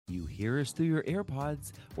hear us through your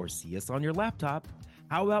AirPods or see us on your laptop,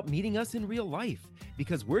 how about meeting us in real life?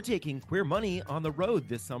 Because we're taking Queer Money on the road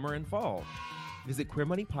this summer and fall. Visit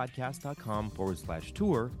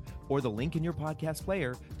queermoneypodcast.com/tour or the link in your podcast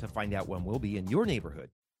player to find out when we'll be in your neighborhood.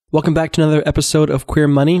 Welcome back to another episode of Queer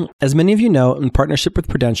Money. As many of you know, in partnership with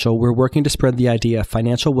Prudential, we're working to spread the idea of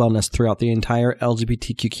financial wellness throughout the entire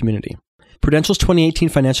LGBTQ community. Prudential's 2018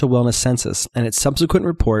 Financial Wellness Census and its subsequent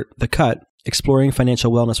report, The Cut, Exploring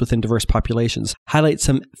Financial Wellness Within Diverse Populations, highlight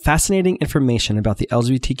some fascinating information about the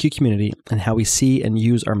LGBTQ community and how we see and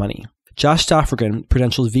use our money. Josh Stoffrigan,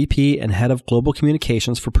 Prudential's VP and Head of Global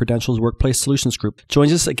Communications for Prudential's Workplace Solutions Group,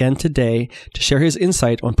 joins us again today to share his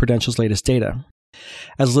insight on Prudential's latest data.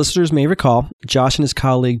 As listeners may recall, Josh and his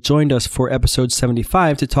colleague joined us for episode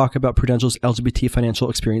 75 to talk about Prudential's LGBT financial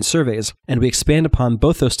experience surveys, and we expand upon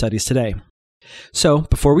both those studies today. So,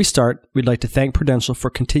 before we start, we'd like to thank Prudential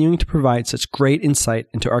for continuing to provide such great insight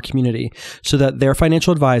into our community so that their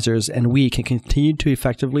financial advisors and we can continue to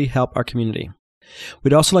effectively help our community.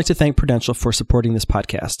 We'd also like to thank Prudential for supporting this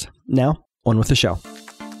podcast. Now, on with the show.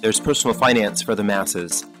 There's personal finance for the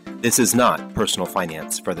masses. This is not personal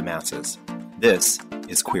finance for the masses. This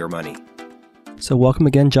is Queer Money. So welcome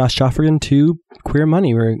again, Josh Stoffrigan, to Queer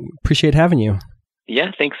Money. We appreciate having you.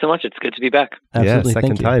 Yeah, thanks so much. It's good to be back. Absolutely. Yeah,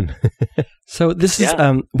 second time. So this is,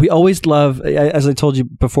 we always love, as I told you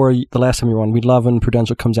before the last time you were on, we love when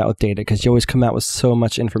Prudential comes out with data because you always come out with so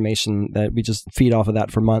much information that we just feed off of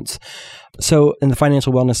that for months. So, in the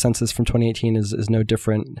Financial Wellness Census from 2018 is no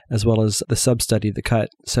different, as well as the sub-study, The Cut.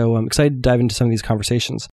 So I'm excited to dive into some of these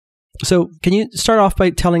conversations. So can you start off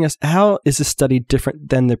by telling us how is this study different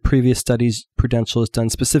than the previous studies Prudential has done,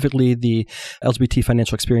 specifically the LGBT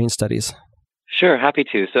financial experience studies? Sure, happy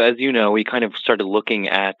to. So as you know, we kind of started looking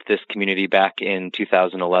at this community back in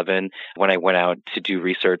 2011 when I went out to do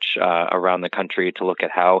research around the country to look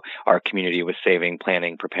at how our community was saving,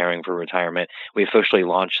 planning, preparing for retirement. We officially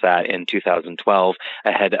launched that in 2012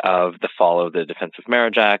 ahead of the fall of the Defense of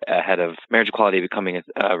Marriage Act, ahead of marriage equality becoming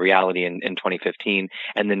a reality in 2015,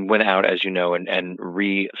 and then went out, as you know, and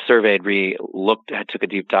re-surveyed, re-looked, took a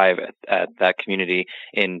deep dive at that community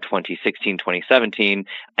in 2016, 2017.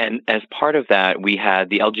 And as part of that, we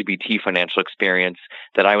had the LGBT financial experience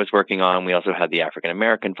that I was working on. We also had the African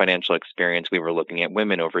American financial experience. We were looking at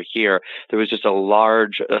women over here. There was just a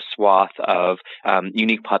large swath of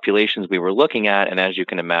unique populations we were looking at. And as you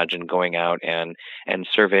can imagine, going out and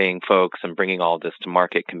surveying folks and bringing all this to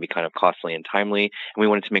market can be kind of costly and timely. And we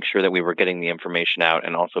wanted to make sure that we were getting the information out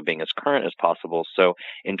and also being as current as possible. So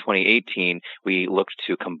in 2018, we looked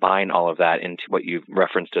to combine all of that into what you've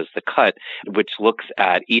referenced as The Cut, which looks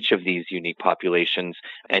at each of these unique populations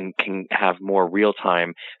and can have more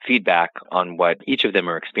real-time feedback on what each of them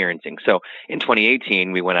are experiencing. So in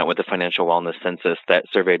 2018, we went out with the Financial Wellness Census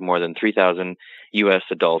that surveyed more than 3,000 U.S.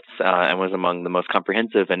 adults and was among the most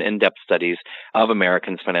comprehensive and in-depth studies of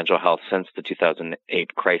Americans' financial health since the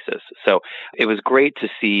 2008 crisis. So it was great to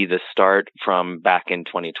see the start from back in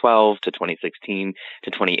 2012 to 2016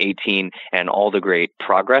 to 2018 and all the great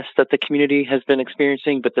progress that the community has been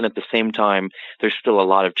experiencing. But then at the same time, there's still a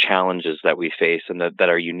lot of challenges that we face and that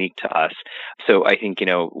are unique to us. So I think,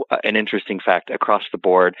 an interesting fact across the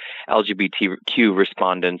board, LGBTQ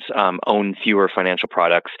respondents own fewer financial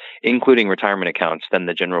products, including retirement accounts, than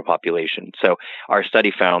the general population. So our study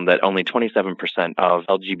found that only 27% of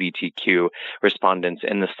LGBTQ respondents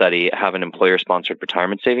in the study have an employer-sponsored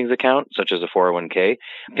retirement savings account, such as a 401k,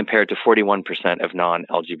 compared to 41% of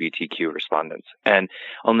non-LGBTQ respondents. And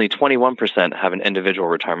only 21% have an individual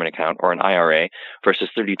retirement account or an IRA versus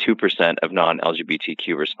 32% of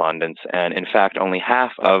non-LGBTQ respondents. And in fact, only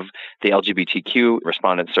half of the LGBTQ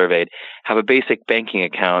respondents surveyed have a basic banking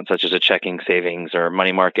account, such as a checking, savings, or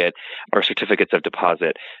money market, or certificates of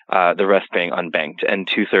deposit, the rest being unbanked. And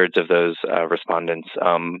 2/3 of those respondents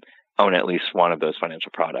own at least one of those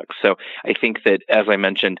financial products. So I think that, as I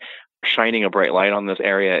mentioned, shining a bright light on this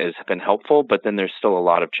area has been helpful, but then there's still a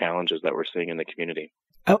lot of challenges that we're seeing in the community.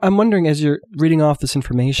 I'm wondering, as you're reading off this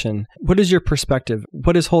information, what is your perspective?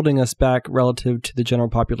 What is holding us back relative to the general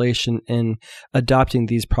population in adopting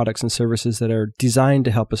these products and services that are designed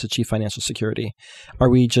to help us achieve financial security? Are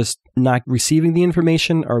we just not receiving the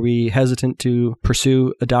information? Are we hesitant to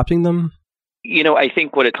pursue adopting them? I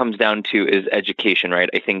think what it comes down to is education,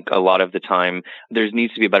 right? I think a lot of the time there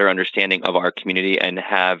needs to be a better understanding of our community and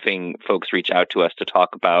having folks reach out to us to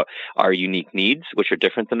talk about our unique needs, which are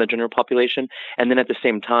different than the general population. And then at the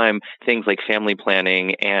same time, things like family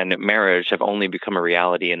planning and marriage have only become a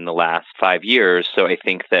reality in the last 5 years. So I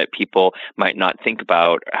think that people might not think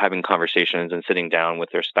about having conversations and sitting down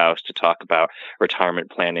with their spouse to talk about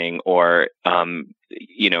retirement planning or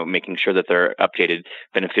making sure that they're updated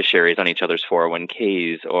beneficiaries on each other's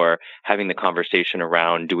 401ks, or having the conversation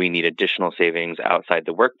around, do we need additional savings outside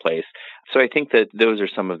the workplace? So I think that those are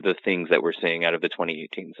some of the things that we're seeing out of the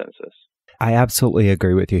 2018 census. I absolutely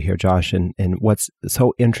agree with you here, Josh. And what's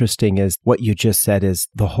so interesting is what you just said is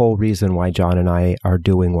the whole reason why John and I are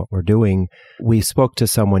doing what we're doing. We spoke to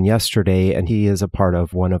someone yesterday, and he is a part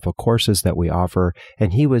of one of the courses that we offer.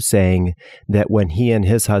 And he was saying that when he and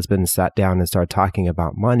his husband sat down and started talking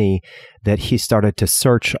about money, that he started to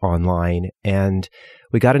search online. And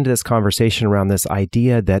we got into this conversation around this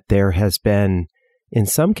idea that there has been, in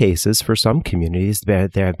some cases, for some communities, there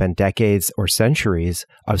have been decades or centuries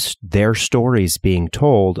of their stories being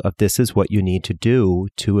told of this is what you need to do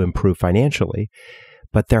to improve financially.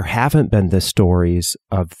 But there haven't been the stories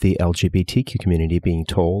of the LGBTQ community being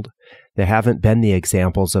told. There haven't been the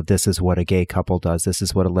examples of this is what a gay couple does, this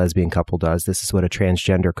is what a lesbian couple does, this is what a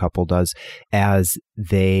transgender couple does, as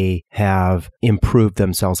they have improved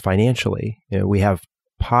themselves financially. We have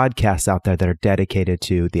podcasts out there that are dedicated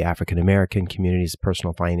to the African American community's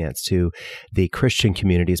personal finance, to the Christian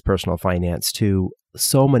community's personal finance, to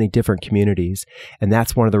so many different communities. And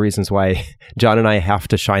that's one of the reasons why John and I have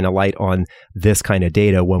to shine a light on this kind of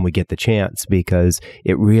data when we get the chance, because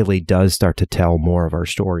it really does start to tell more of our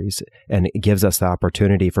stories. And it gives us the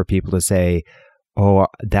opportunity for people to say, oh,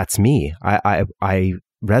 that's me. I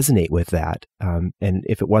resonate with that. And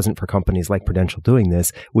if it wasn't for companies like Prudential doing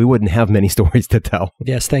this, we wouldn't have many stories to tell.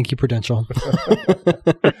 Yes, thank you, Prudential.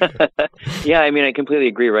 Yeah, I completely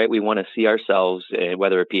agree, right? We want to see ourselves,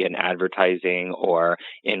 whether it be in advertising or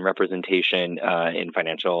in representation in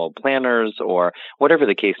financial planners or whatever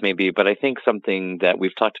the case may be. But I think something that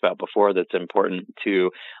we've talked about before that's important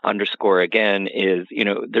to underscore again is,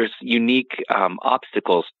 there's unique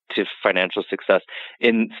obstacles to financial success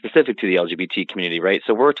in specific to the LGBT community, right?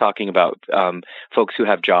 So we're talking about folks who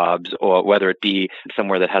have jobs, or whether it be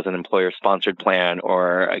somewhere that has an employer-sponsored plan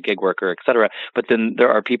or a gig worker, et cetera. But then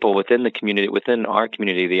there are people within the community, within our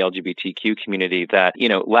community, the LGBTQ community, that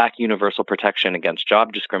lack universal protection against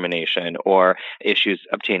job discrimination or issues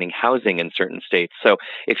obtaining housing in certain states. So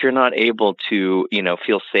if you're not able to,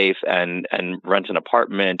 feel safe and rent an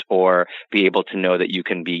apartment or be able to know that you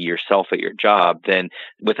can be yourself at your job, then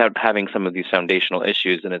without having some of these foundational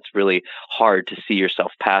issues, and it's really hard to see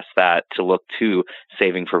yourself past that to look to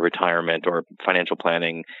saving for retirement or financial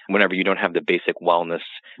planning whenever you don't have the basic wellness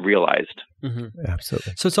realized. Mm-hmm.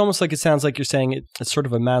 Absolutely. So it's almost like, it sounds like you're saying it's sort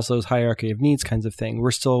of a Maslow's hierarchy of needs kinds of thing. We're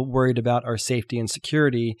still worried about our safety and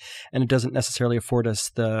security, and it doesn't necessarily afford us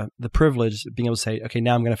the privilege of being able to say, okay,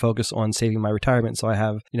 now I'm going to focus on saving my retirement so I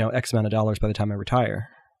have, X amount of dollars by the time I retire.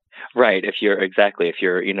 Right. If you're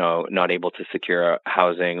not able to secure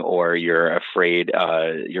housing, or you're afraid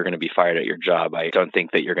you're going to be fired at your job, I don't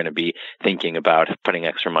think that you're going to be thinking about putting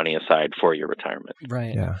extra money aside for your retirement.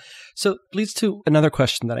 Right. Yeah. So leads to another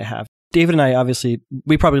question that I have. David and I, obviously,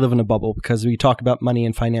 we probably live in a bubble because we talk about money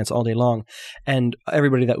and finance all day long, and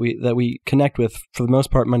everybody that we connect with, for the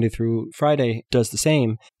most part, Monday through Friday, does the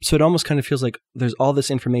same. So it almost kind of feels like there's all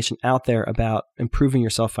this information out there about improving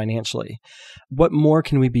yourself financially. What more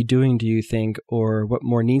can we be doing, do you think, or what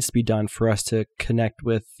more needs to be done for us to connect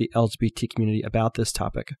with the LGBT community about this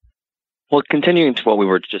topic? Well, continuing to what we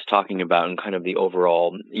were just talking about and kind of the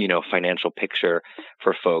overall, financial picture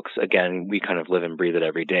for folks, again, we kind of live and breathe it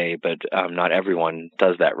every day, but not everyone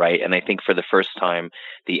does that, right? And I think for the first time,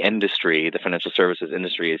 the financial services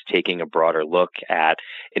industry, is taking a broader look at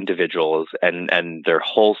individuals and their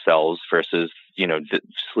whole selves versus the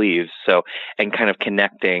sleeves. So, and kind of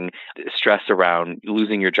connecting stress around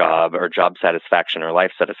losing your job or job satisfaction or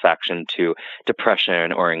life satisfaction to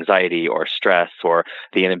depression or anxiety or stress or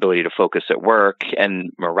the inability to focus at work and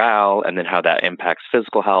morale, and then how that impacts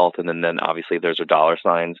physical health. And then obviously there's dollar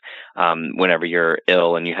signs whenever you're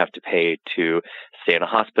ill and you have to pay to stay in a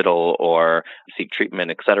hospital or seek treatment,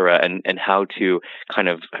 et cetera, and how to kind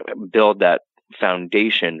of build that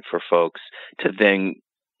foundation for folks to then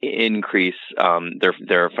increase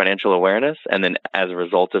their financial awareness, and then as a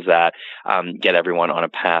result of that, get everyone on a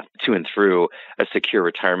path to and through a secure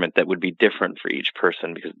retirement that would be different for each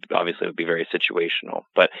person, because obviously it would be very situational.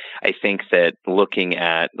 But I think that looking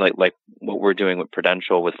at like what we're doing with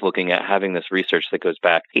Prudential, with looking at having this research that goes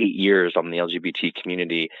back 8 years on the LGBT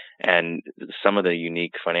community and some of the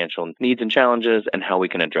unique financial needs and challenges and how we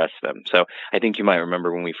can address them. So I think you might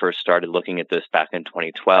remember when we first started looking at this back in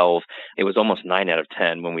 2012, it was almost 9 out of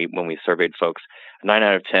 10 when we surveyed folks. 9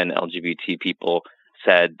 out of 10 LGBT people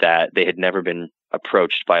said that they had never been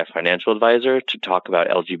approached by a financial advisor to talk about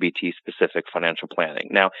LGBT-specific financial planning.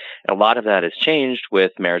 Now, a lot of that has changed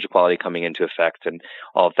with marriage equality coming into effect and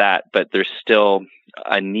all of that, but there's still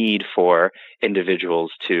a need for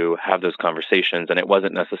individuals to have those conversations, and it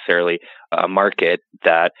wasn't necessarily a market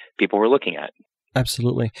that people were looking at.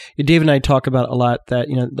 Absolutely. Dave and I talk about a lot that,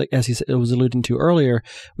 like as he was alluding to earlier,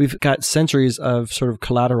 we've got centuries of sort of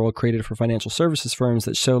collateral created for financial services firms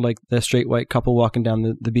that show like the straight white couple walking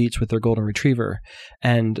down the beach with their golden retriever.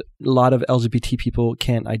 And a lot of LGBT people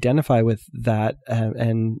can't identify with that,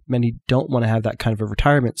 and many don't want to have that kind of a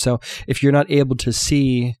retirement. So if you're not able to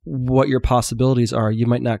see what your possibilities are, you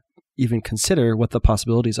might not even consider what the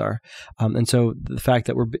possibilities are. And so the fact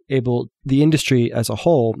that the industry as a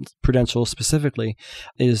whole, Prudential specifically,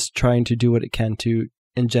 is trying to do what it can to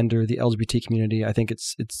engender the LGBT community, I think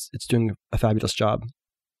it's doing a fabulous job.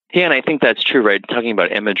 Yeah, and I think that's true, right? Talking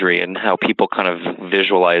about imagery and how people kind of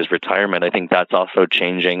visualize retirement, I think that's also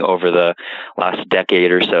changing over the last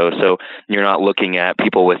decade or so. So you're not looking at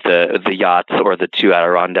people with the yachts or the 2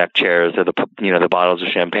 Adirondack chairs or the bottles of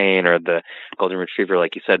champagne or the golden retriever,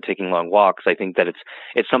 like you said, taking long walks. I think that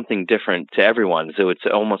it's something different to everyone. So it's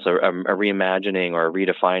almost a reimagining or a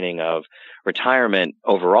redefining of retirement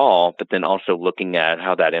overall, but then also looking at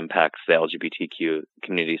how that impacts the LGBTQ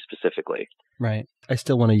community specifically. Right. I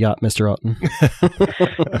still want a yacht, Mr. Alton.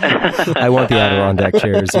 I want the Adirondack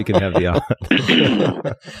chairs. You can have the yacht.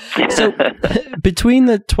 So between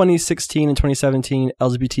the 2016 and 2017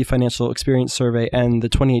 LGBT Financial Experience Survey and the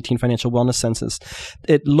 2018 Financial Wellness Census,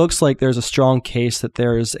 it looks like there's a strong case that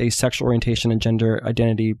there is a sexual orientation and gender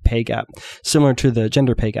identity pay gap, similar to the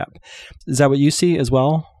gender pay gap. Is that what you see as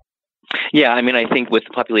well? Yeah, I mean, I think with the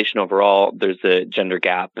population overall, there's a gender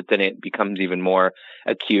gap, but then it becomes even more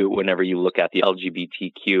acute whenever you look at the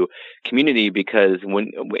LGBTQ community, because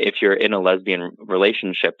if you're in a lesbian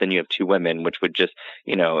relationship, then you have 2 women, which would just,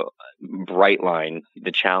 bright line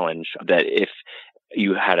the challenge that if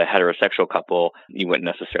you had a heterosexual couple, you wouldn't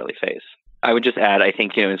necessarily face. I would just add, I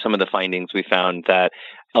think, in some of the findings, we found that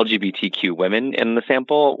LGBTQ women in the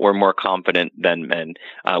sample were more confident than men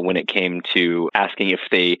when it came to asking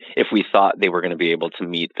if we thought they were going to be able to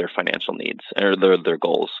meet their financial needs or their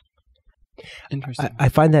goals. Interesting. I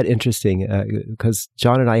find that interesting because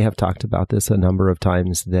John and I have talked about this a number of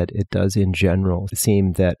times, that it does in general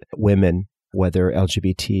seem that women, whether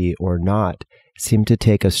LGBT or not, seem to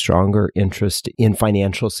take a stronger interest in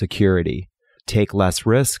financial security, take less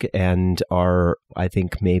risk, and are, I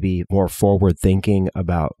think, maybe more forward thinking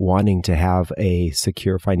about wanting to have a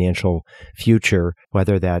secure financial future,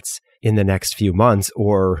 whether that's in the next few months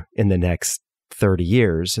or in the next 30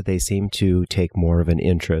 years. They seem to take more of an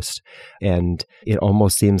interest. And it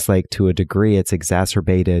almost seems like, to a degree, it's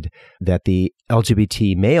exacerbated that the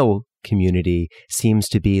LGBT male community seems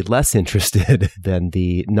to be less interested than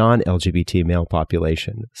the non-LGBT male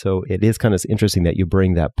population. So it is kind of interesting that you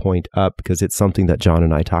bring that point up, because it's something that John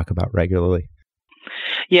and I talk about regularly.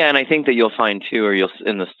 Yeah, and I think that you'll find too, or you'll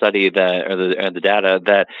in the study that, or the data,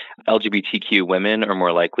 that LGBTQ women are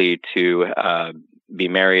more likely to be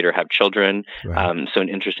married or have children. Right. So an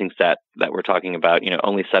interesting stat that we're talking about,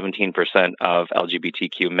 only 17% of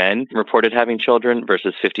LGBTQ men reported having children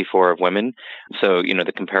versus 54% of women. So,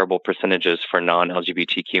 the comparable percentages for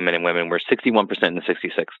non-LGBTQ men and women were 61% and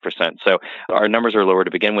 66%. So our numbers are lower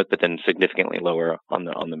to begin with, but then significantly lower on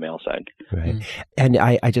the male side. Right. And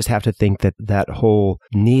I just have to think that whole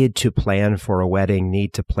need to plan for a wedding,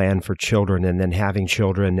 need to plan for children, and then having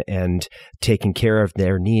children and taking care of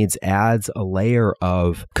their needs adds a layer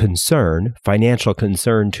of concern, financial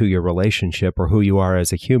concern, to your relationship or who you are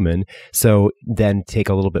as a human. So then take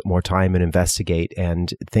a little bit more time and investigate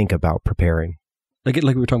and think about preparing. Like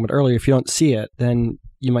we were talking about earlier, if you don't see it, then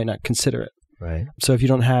you might not consider it. Right. So if you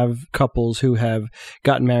don't have couples who have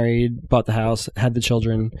gotten married, bought the house, had the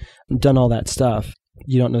children, done all that stuff,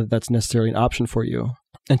 you don't know that that's necessarily an option for you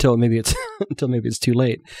until maybe it's too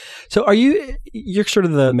late. So you're sort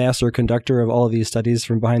of the master conductor of all of these studies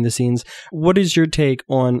from behind the scenes. What is your take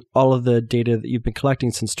on all of the data that you've been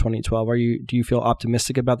collecting since 2012? Do you feel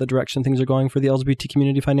optimistic about the direction things are going for the LGBT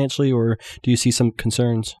community financially, or do you see some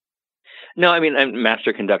concerns? No, I mean,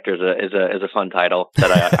 master conductor is a fun title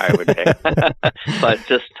that I would take, but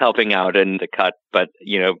just helping out and to cut but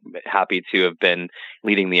happy to have been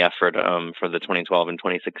leading the effort for the 2012 and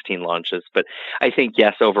 2016 launches. But I think,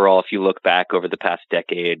 yes, overall, if you look back over the past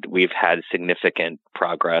decade, we've had significant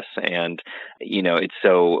progress, and it's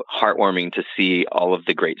so heartwarming to see all of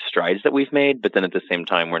the great strides that we've made, but then at the same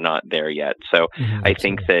time, we're not there yet. So I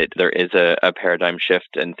think that there is a paradigm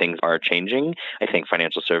shift and things are changing. I think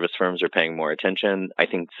financial service firms are paying more attention. I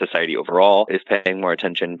think society overall is paying more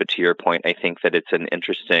attention. But to your point, I think that it's an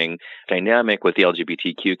interesting dynamic with the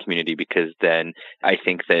LGBTQ community, because then I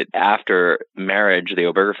think that after marriage, the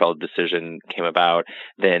Obergefell decision came about,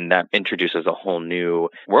 then that introduces a whole new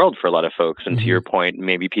world for a lot of folks. And to your point,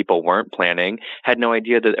 maybe people weren't planning, had no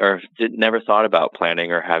idea that, or never thought about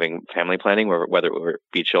planning or having family planning, or whether it would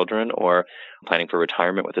be children or planning for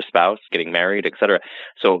retirement with a spouse, getting married, etc.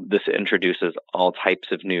 So this introduces all types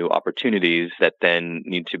of new opportunities that then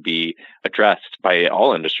need to be addressed by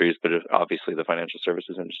all industries, but obviously the financial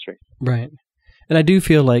services industry. Right. And I do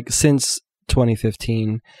feel like since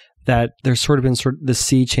 2015, that there's sort of been the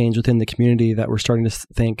sea change within the community, that we're starting to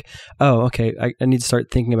think, oh, okay, I need to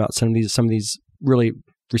start thinking about some of these really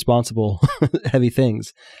responsible, heavy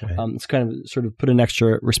things. Right. It's kind of sort of put an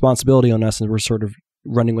extra responsibility on us, and we're sort of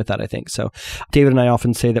running with that, I think. So David and I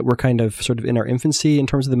often say that we're kind of sort of in our infancy in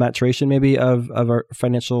terms of the maturation maybe of our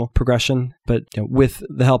financial progression, but with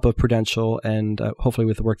the help of Prudential and hopefully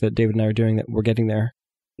with the work that David and I are doing, that we're getting there.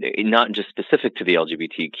 Not just specific to the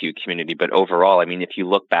LGBTQ community, but overall. I mean, if you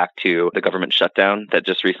look back to the government shutdown that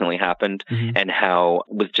just recently happened, and how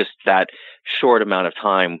with just that short amount of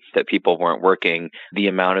time that people weren't working, the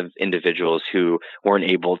amount of individuals who weren't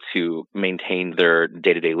able to maintain their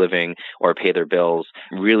day-to-day living or pay their bills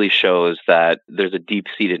really shows that there's a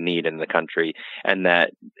deep-seated need in the country, and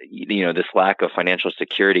that this lack of financial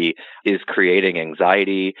security is creating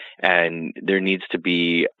anxiety, and there needs to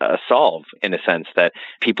be a solve, in a sense, that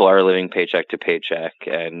people are living paycheck to paycheck,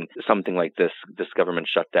 and something like this government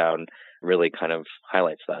shutdown really kind of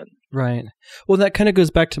highlights that. Right. Well, that kind of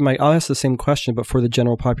goes back to I'll ask the same question, but for the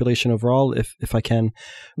general population overall, if I can.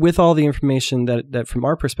 With all the information that from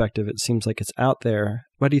our perspective, it seems like it's out there,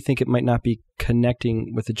 why do you think it might not be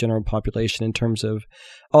connecting with the general population in terms of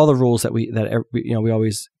all the rules that we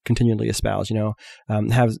always continually espouse,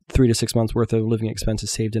 have 3 to 6 months worth of living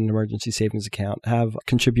expenses saved in an emergency savings account, have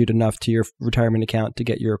contribute enough to your retirement account to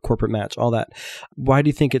get your corporate match, all that. Why do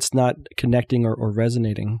you think it's not connecting or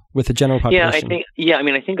resonating with the general population?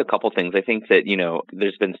 I think a couple things. I think that,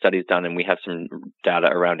 there's been studies done, and we have some data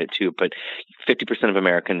around it too, but 50% of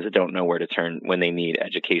Americans don't know where to turn when they need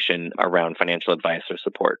education around financial advice or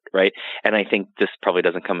support, right? And I think this probably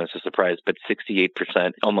doesn't come as a surprise, but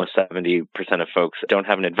 68%, almost 70% of folks don't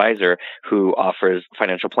have an advisor who offers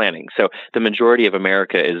financial planning. So the majority of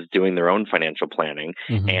America is doing their own financial planning,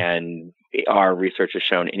 and our research has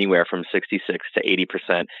shown anywhere from 66 to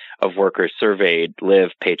 80% of workers surveyed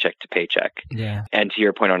live paycheck to paycheck. Yeah. And to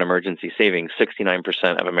your point on emergency savings,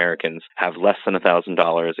 69% of Americans have less than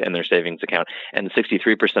 $1,000 in their savings account, and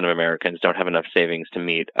 63% of Americans don't have enough savings to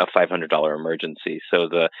meet a $500 emergency. So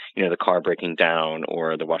the car breaking down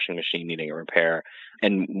or the washing machine needing a repair.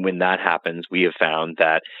 And when that happens, we have found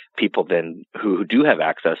that people then who do have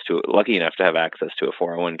access to it, lucky enough to have access to a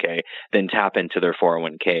 401k, then tap into their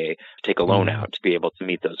 401k, take a loan out to be able to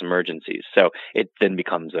meet those emergencies. So it then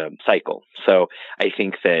becomes a cycle. So I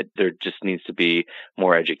think that there just needs to be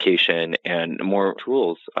more education and more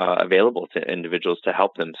tools available to individuals to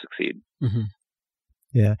help them succeed. Mm-hmm.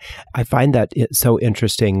 Yeah, I find that it's so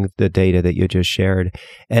interesting, the data that you just shared.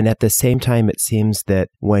 And at the same time, it seems that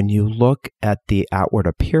when you look at the outward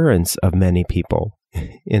appearance of many people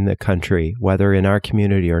in the country, whether in our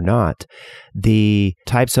community or not, the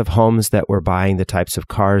types of homes that we're buying, the types of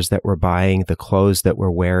cars that we're buying, the clothes that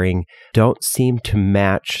we're wearing don't seem to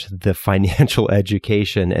match the financial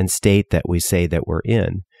education and state that we say that we're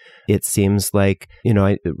in. It seems like,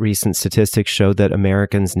 recent statistics show that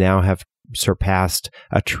Americans now have surpassed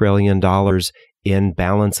 $1 trillion in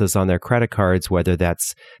balances on their credit cards, whether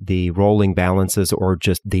that's the rolling balances or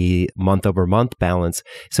just the month-over-month balance.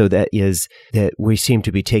 So that is that we seem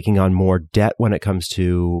to be taking on more debt when it comes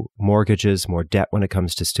to mortgages, more debt when it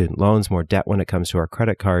comes to student loans, more debt when it comes to our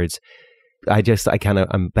credit cards.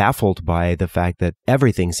 I'm baffled by the fact that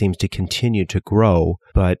everything seems to continue to grow,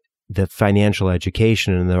 but the financial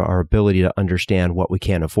education and our ability to understand what we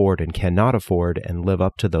can afford and cannot afford and live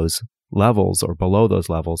up to those levels, or below those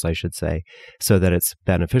levels, I should say, so that it's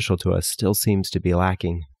beneficial to us, still seems to be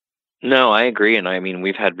lacking. No, I agree. And I mean,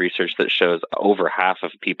 we've had research that shows over half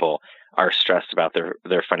of people are stressed about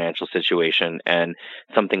their financial situation, and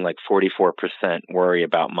something like 44% worry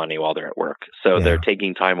about money while they're at work. So they're Yeah.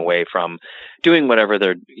 taking time away from doing whatever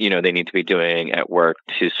they need to be doing at work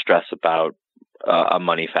to stress about a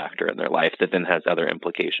money factor in their life that then has other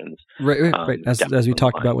implications. Right. As down we the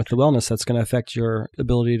talked line. about with the wellness, that's going to affect your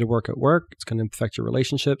ability to work at work. It's going to affect your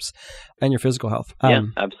relationships and your physical health. Yeah,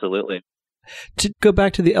 absolutely. To go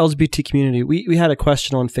back to the LGBT community, we had a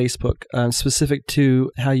question on Facebook specific to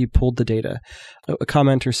how you pulled the data. A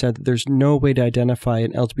commenter said that there's no way to identify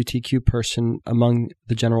an LGBTQ person among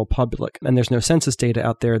the general public, and there's no census data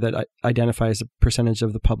out there that identifies a percentage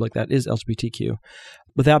of the public that is LGBTQ.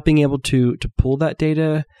 Without being able to pull that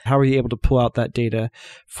data, how are you able to pull out that data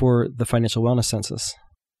for the financial wellness census?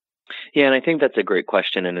 Yeah, and I think that's a great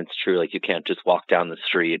question, and it's true. Like, you can't just walk down the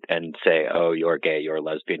street and say, "Oh, you're gay, you're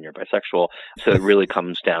lesbian, you're bisexual." So it really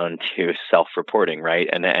comes down to self-reporting, right?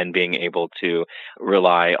 And being able to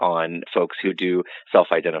rely on folks who do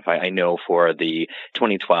self-identify. I know for the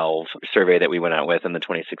 2012 survey that we went out with and the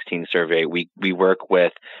 2016 survey, we work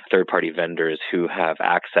with third-party vendors who have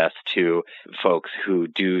access to folks who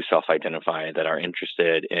do self-identify that are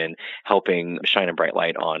interested in helping shine a bright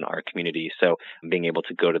light on our community. So being able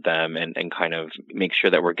to go to them and kind of make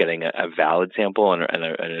sure that we're getting a valid sample and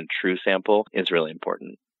a true sample is really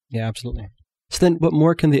important. Yeah, absolutely. So then what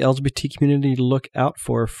more can the LGBT community look out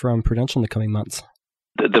for from Prudential in the coming months?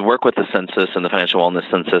 The work with the census and the financial wellness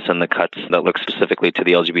census and the cuts that look specifically to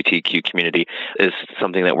the LGBTQ community is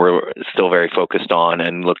something that we're still very focused on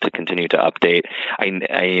and look to continue to update.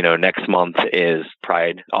 Next month is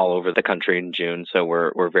Pride all over the country in June, so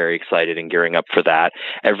we're very excited and gearing up for that.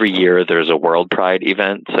 Every year there's a World Pride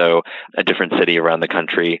event, so a different city around the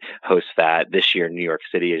country hosts that. This year, New York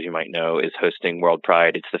City, as you might know, is hosting World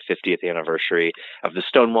Pride. It's the 50th anniversary of the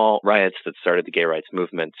Stonewall riots that started the gay rights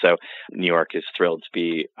movement, so New York is thrilled to be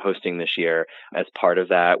hosting this year. As part of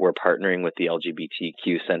that, we're partnering with the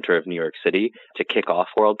LGBTQ Center of New York City to kick off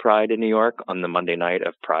World Pride in New York on the Monday night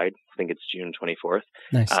of Pride. I think it's June 24th.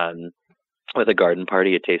 Nice. With a garden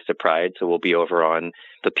party, a Taste of Pride. So we'll be over on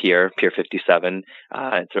the Pier 57.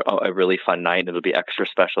 It's a really fun night. It'll be extra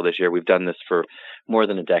special this year. We've done this for more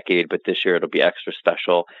than a decade, but this year it'll be extra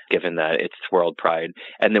special given that it's World Pride.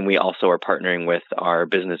 And then we also are partnering with our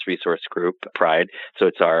business resource group, Pride. So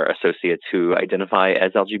it's our associates who identify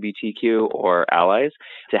as LGBTQ or allies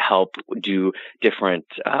to help do different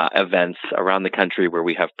events around the country where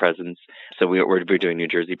we have presence. So we're doing New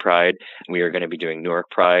Jersey Pride. We are going to be doing Newark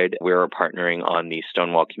Pride. We're partnering on the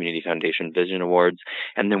Stonewall Community Foundation Vision Awards.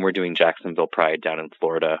 And then we're doing Jacksonville Pride down in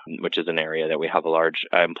Florida, which is an area that we have a large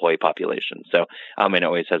employee population. So it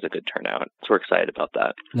always has a good turnout. So we're excited about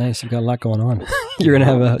that. Nice. You've got a lot going on. You're going to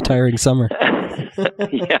have a tiring summer.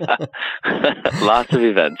 Yeah. Lots of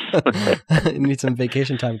events. You need some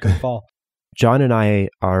vacation time come fall. John and I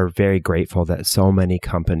are very grateful that so many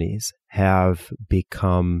companies have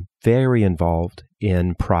become very involved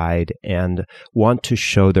in Pride and want to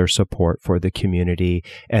show their support for the community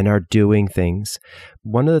and are doing things.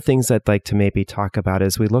 One of the things I'd like to maybe talk about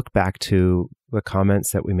is we look back to the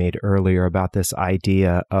comments that we made earlier about this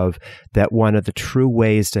idea of that one of the true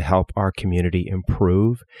ways to help our community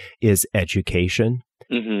improve is education.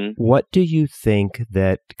 Mm-hmm. What do you think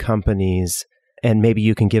that companies, and maybe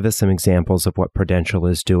you can give us some examples of what Prudential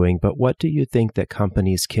is doing, but what do you think that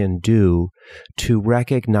companies can do to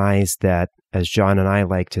recognize that, as John and I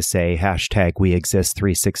like to say,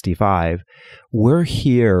 #WeExist365, we're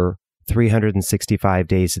here 365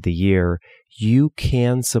 days of the year. You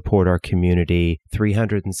can support our community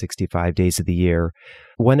 365 days of the year.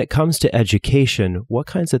 When it comes to education, what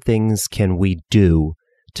kinds of things can we do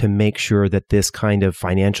to make sure that this kind of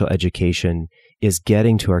financial education is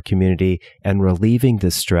getting to our community and relieving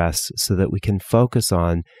the stress so that we can focus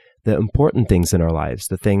on the important things in our lives,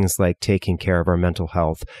 the things like taking care of our mental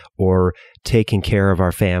health or taking care of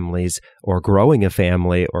our families or growing a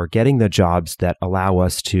family or getting the jobs that allow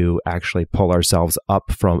us to actually pull ourselves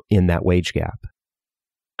up from in that wage gap?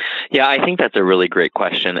 Yeah, I think that's a really great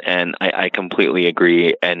question, and I completely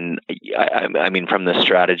agree. And I mean, from the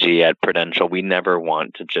strategy at Prudential, we never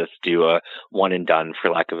want to just do a one and done, for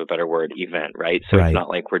lack of a better word, event, right? So It's not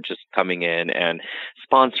like we're just coming in and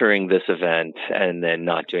sponsoring this event and then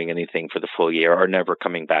not doing anything for the full year or never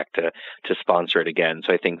coming back to sponsor it again.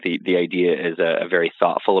 So I think the idea is a very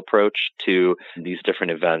thoughtful approach to these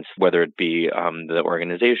different events, whether it be the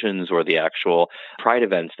organizations or the actual Pride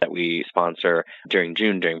events that we sponsor during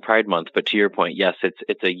June, during during Pride Month. But to your point, yes,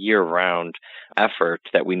 it's a year-round effort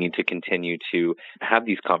that we need to continue to have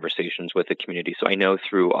these conversations with the community. So I know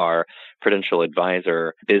through our Prudential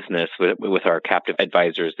Advisor business with our captive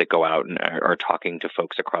advisors that go out and are talking to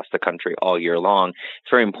folks across the country all year long,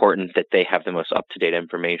 it's very important that they have the most up-to-date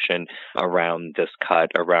information around this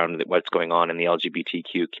cut, around what's going on in the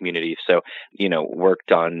LGBTQ community. So, work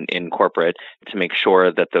done in corporate to make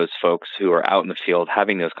sure that those folks who are out in the field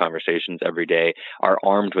having those conversations every day are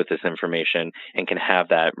armed with this information and can have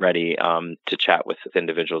that ready to chat with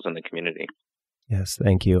individuals in the community. Yes,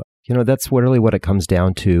 thank you. That's really what it comes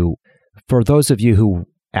down to. For those of you who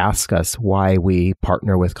ask us why we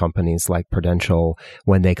partner with companies like Prudential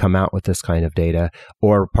when they come out with this kind of data,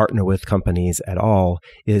 or partner with companies at all,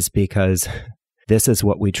 is because this is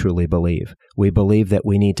what we truly believe. We believe that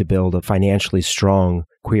we need to build a financially strong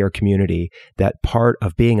queer community, that part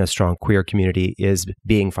of being a strong queer community is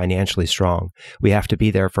being financially strong. We have to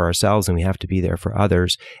be there for ourselves and we have to be there for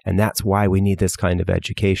others. And that's why we need this kind of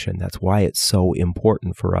education. That's why it's so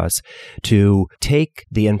important for us to take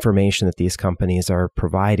the information that these companies are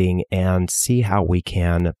providing and see how we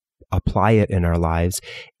can apply it in our lives.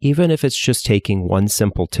 Even if it's just taking one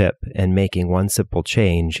simple tip and making one simple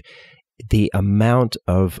change, the amount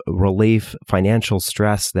of relief, financial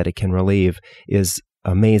stress that it can relieve is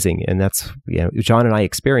amazing. And that's, John and I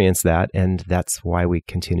experienced that, and that's why we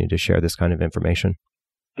continue to share this kind of information.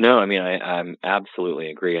 No, I mean, I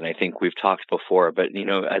absolutely agree. And I think we've talked before, but,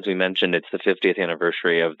 as we mentioned, it's the 50th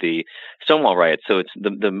anniversary of the Stonewall riots. So it's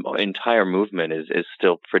the entire movement is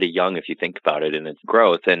still pretty young if you think about it in its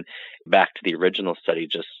growth. And back to the original study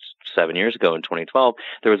just 7 years ago in 2012,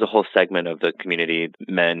 there was a whole segment of the community,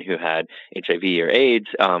 men who had HIV or AIDS,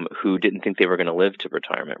 who didn't think they were going to live to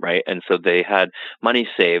retirement, right? And so they had money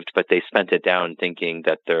saved, but they spent it down thinking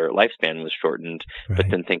that their lifespan was shortened. Right.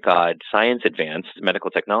 But then, thank God, science advanced,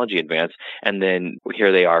 medical technology advanced, and then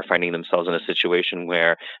here they are finding themselves in a situation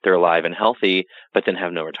where they're alive and healthy, but then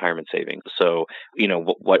have no retirement savings. So,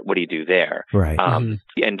 what do you do there? Right.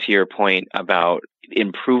 And to your point about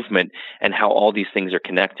improvement and how all these things are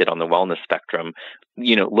connected on the wellness spectrum,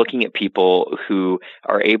 looking at people who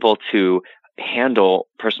are able to handle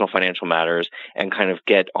personal financial matters and kind of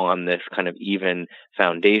get on this kind of even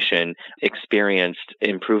foundation, experienced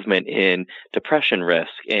improvement in depression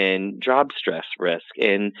risk, in job stress risk,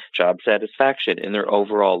 in job satisfaction, in their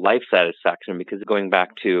overall life satisfaction. Because going back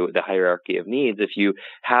to the hierarchy of needs, if you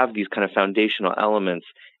have these kind of foundational elements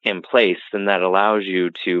in place, then that allows you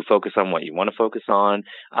to focus on what you want to focus on,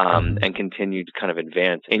 and continue to kind of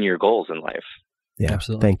advance in your goals in life. Yeah,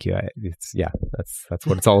 absolutely. Thank you. That's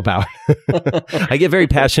what it's all about. I get very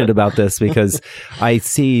passionate about this because I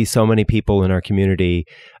see so many people in our community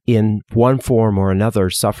in one form or another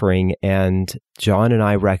suffering, and John and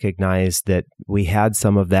I recognize that we had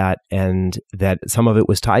some of that, and that some of it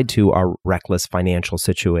was tied to our reckless financial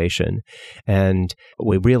situation. And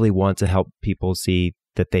we really want to help people see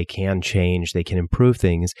that they can change, they can improve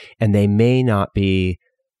things, and they may not be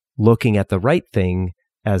looking at the right thing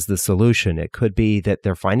as the solution. It could be that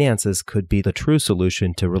their finances could be the true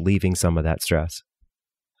solution to relieving some of that stress.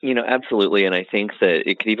 Absolutely. And I think that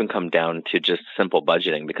it could even come down to just simple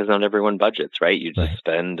budgeting, because not everyone budgets, right? You just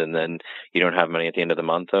spend and then you don't have money at the end of the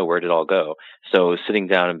month. Oh, where did it all go? So sitting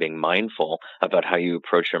down and being mindful about how you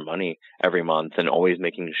approach your money every month and always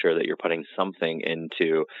making sure that you're putting something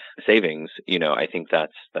into savings, I think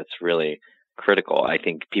that's really critical. I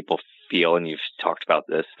think people feel, and you've talked about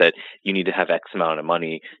this, that you need to have X amount of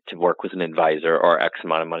money to work with an advisor, or X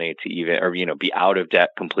amount of money to even, or, be out of debt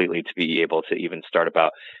completely to be able to even start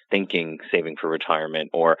about thinking saving for retirement,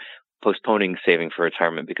 or postponing saving for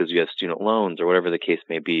retirement because you have student loans, or whatever the case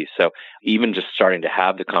may be. So even just starting to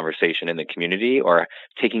have the conversation in the community, or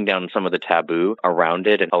taking down some of the taboo around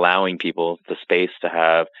it and allowing people the space to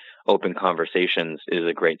have open conversations is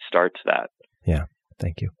a great start to that. Yeah.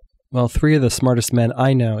 Thank you. Well, 3 of the smartest men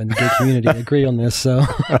I know in the gay community agree on this, so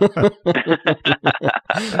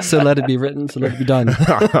so let it be written, so let it be done.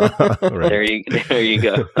 There you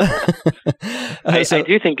go. I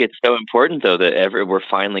do think it's so important, though, that we're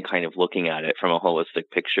finally kind of looking at it from a holistic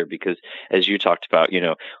picture, because as you talked about,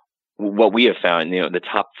 what we have found, the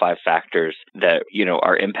top 5 factors that,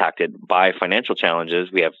 are impacted by financial challenges,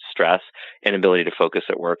 we have stress, inability to focus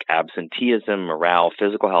at work, absenteeism, morale,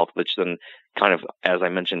 physical health, which then kind of, as I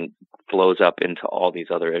mentioned, flows up into all these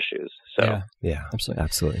other issues. So yeah,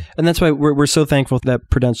 absolutely. And that's why we're so thankful that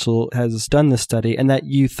Prudential has done this study, and that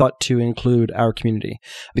you thought to include our community,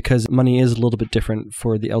 because money is a little bit different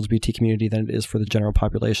for the LGBT community than it is for the general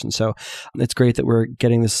population. So it's great that we're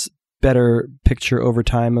getting this better picture over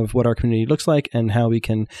time of what our community looks like and how we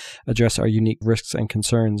can address our unique risks and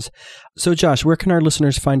concerns. So Josh, where can our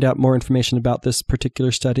listeners find out more information about this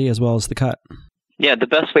particular study as well as the cut? Yeah, the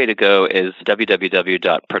best way to go is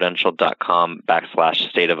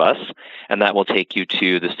www.prudential.com/stateofus, and that will take you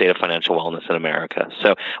to the state of financial wellness in America.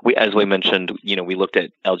 So as we mentioned, we looked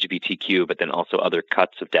at LGBTQ, but then also other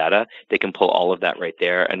cuts of data. They can pull all of that right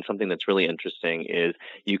there. And something that's really interesting is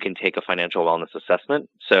you can take a financial wellness assessment.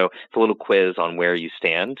 So it's a little quiz on where you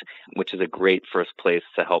stand, which is a great first place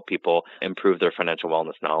to help people improve their financial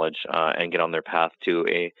wellness knowledge and get on their path to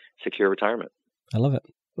a secure retirement. I love it.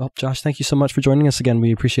 Well, Josh, thank you so much for joining us again.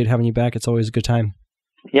 We appreciate having you back. It's always a good time.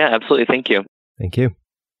 Yeah, absolutely. Thank you. Thank you.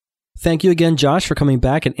 Thank you again, Josh, for coming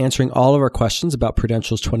back and answering all of our questions about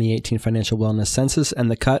Prudential's 2018 Financial Wellness Census and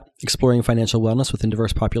the cut, exploring financial wellness within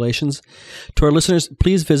diverse populations. To our listeners,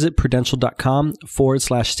 please visit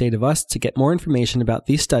prudential.com/stateofus to get more information about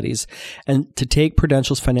these studies and to take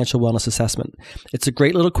Prudential's financial wellness assessment. It's a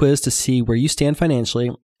great little quiz to see where you stand financially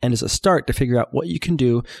and is a start to figure out what you can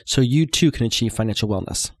do so you too can achieve financial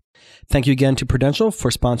wellness. Thank you again to Prudential for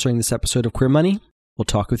sponsoring this episode of Queer Money. We'll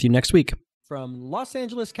talk with you next week. From Los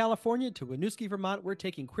Angeles, California to Winooski, Vermont, we're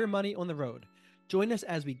taking Queer Money on the road. Join us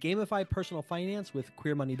as we gamify personal finance with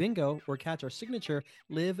Queer Money Bingo or catch our signature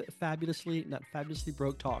Live Fabulously, Not Fabulously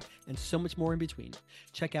Broke talk and so much more in between.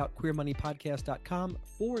 Check out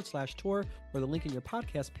queermoneypodcast.com/tour or the link in your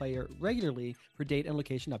podcast player regularly for date and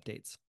location updates.